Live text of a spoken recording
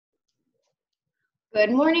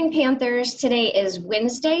Good morning, Panthers. Today is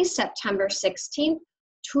Wednesday, September 16th,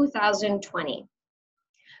 2020.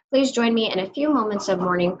 Please join me in a few moments of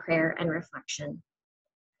morning prayer and reflection.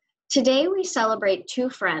 Today we celebrate two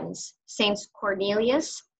friends, Saints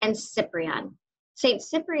Cornelius and Cyprian. Saint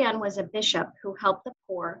Cyprian was a bishop who helped the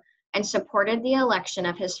poor and supported the election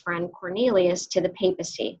of his friend Cornelius to the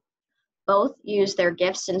papacy. Both used their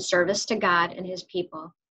gifts in service to God and his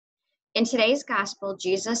people. In today's gospel,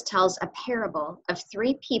 Jesus tells a parable of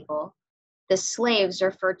three people, the slaves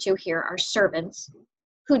referred to here are servants,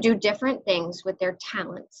 who do different things with their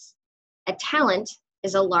talents. A talent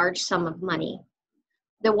is a large sum of money.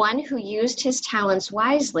 The one who used his talents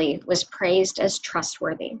wisely was praised as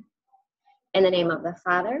trustworthy. In the name of the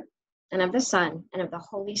Father, and of the Son, and of the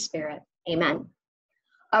Holy Spirit, amen.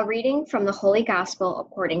 A reading from the Holy Gospel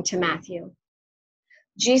according to Matthew.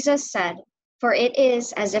 Jesus said, "For it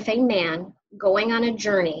is as if a man, going on a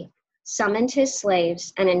journey, summoned his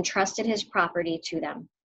slaves and entrusted his property to them.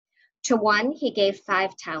 To one he gave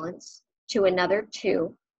 5 talents, to another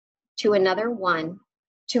 2, to another 1,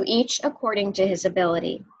 to each according to his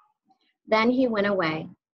ability. Then he went away.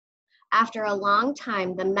 After a long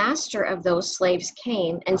time, the master of those slaves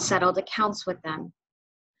came and settled accounts with them.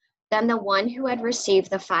 Then the one who had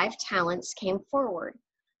received the 5 talents came forward,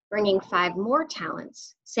 bringing 5 more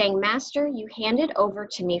talents, saying, 'Master, you handed over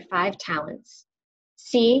to me 5 talents.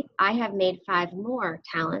 See, I have made 5 more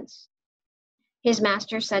talents.' His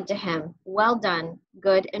master said to him, 'Well done,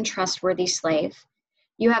 good and trustworthy slave.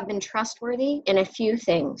 You have been trustworthy in a few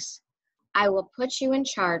things. I will put you in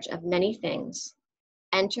charge of many things.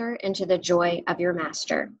 Enter into the joy of your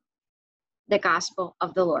master.'" The Gospel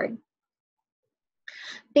of the Lord.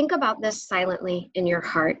 Think about this silently in your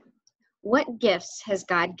heart. What gifts has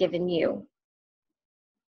God given you?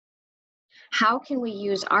 How can we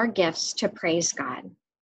use our gifts to praise God?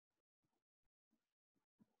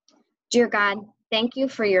 Dear God, thank you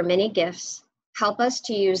for your many gifts. Help us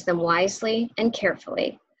to use them wisely and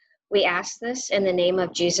carefully. We ask this in the name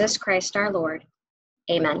of Jesus Christ our Lord.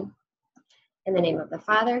 Amen. In the name of the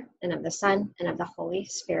Father, and of the Son, and of the Holy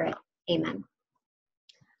Spirit. Amen.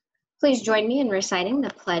 Please join me in reciting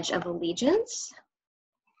the Pledge of Allegiance.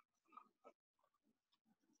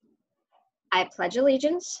 I pledge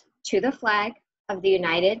allegiance to the flag of the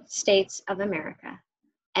United States of America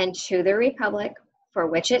and to the republic for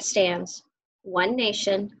which it stands, one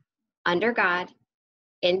nation, under God,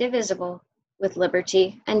 indivisible, with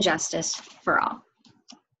liberty and justice for all.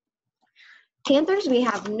 Panthers, we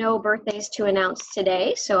have no birthdays to announce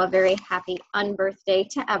today, so a very happy unbirthday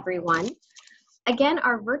to everyone. Again,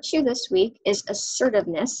 our virtue this week is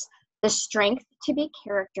assertiveness, the strength to be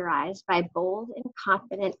characterized by bold and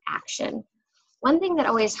confident action. One thing that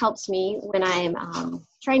always helps me when I'm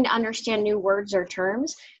trying to understand new words or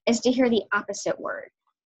terms is to hear the opposite word.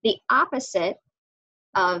 The opposite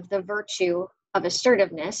of the virtue of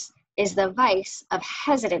assertiveness is the vice of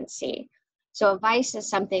hesitancy. So a vice is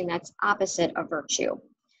something that's opposite of virtue.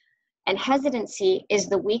 And hesitancy is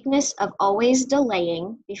the weakness of always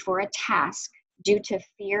delaying before a task due to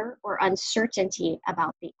fear or uncertainty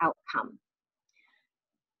about the outcome.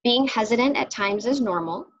 Being hesitant at times is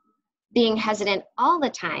normal. Being hesitant all the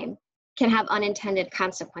time can have unintended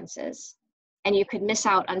consequences, and you could miss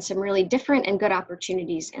out on some really different and good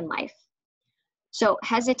opportunities in life. So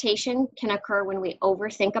hesitation can occur when we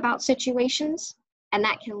overthink about situations, and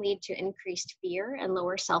that can lead to increased fear and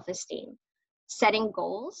lower self-esteem. Setting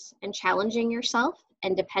goals and challenging yourself,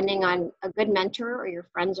 and depending on a good mentor or your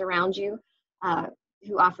friends around you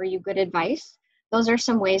who offer you good advice, those are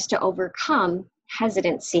some ways to overcome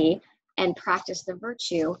hesitancy and practice the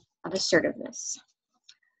virtue of assertiveness.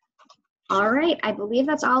 All right, I believe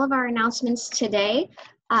that's all of our announcements today.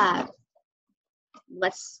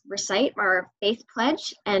 Let's recite our faith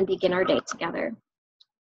pledge and begin our day together.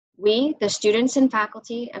 We, the students and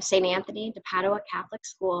faculty of St. Anthony de Padua Catholic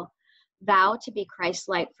School, vow to be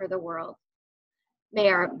Christ-like for the world. May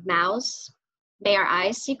our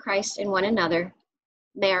eyes see Christ in one another.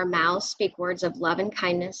 May our mouths speak words of love and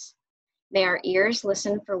kindness. May our ears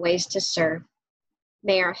listen for ways to serve.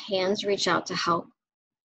 May our hands reach out to help.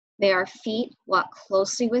 May our feet walk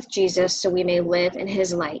closely with Jesus so we may live in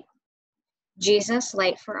his light. Jesus,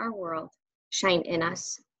 light for our world, shine in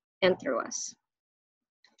us and through us.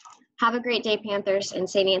 Have a great day, Panthers, and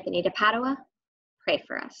St. Anthony de Padua, pray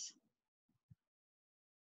for us.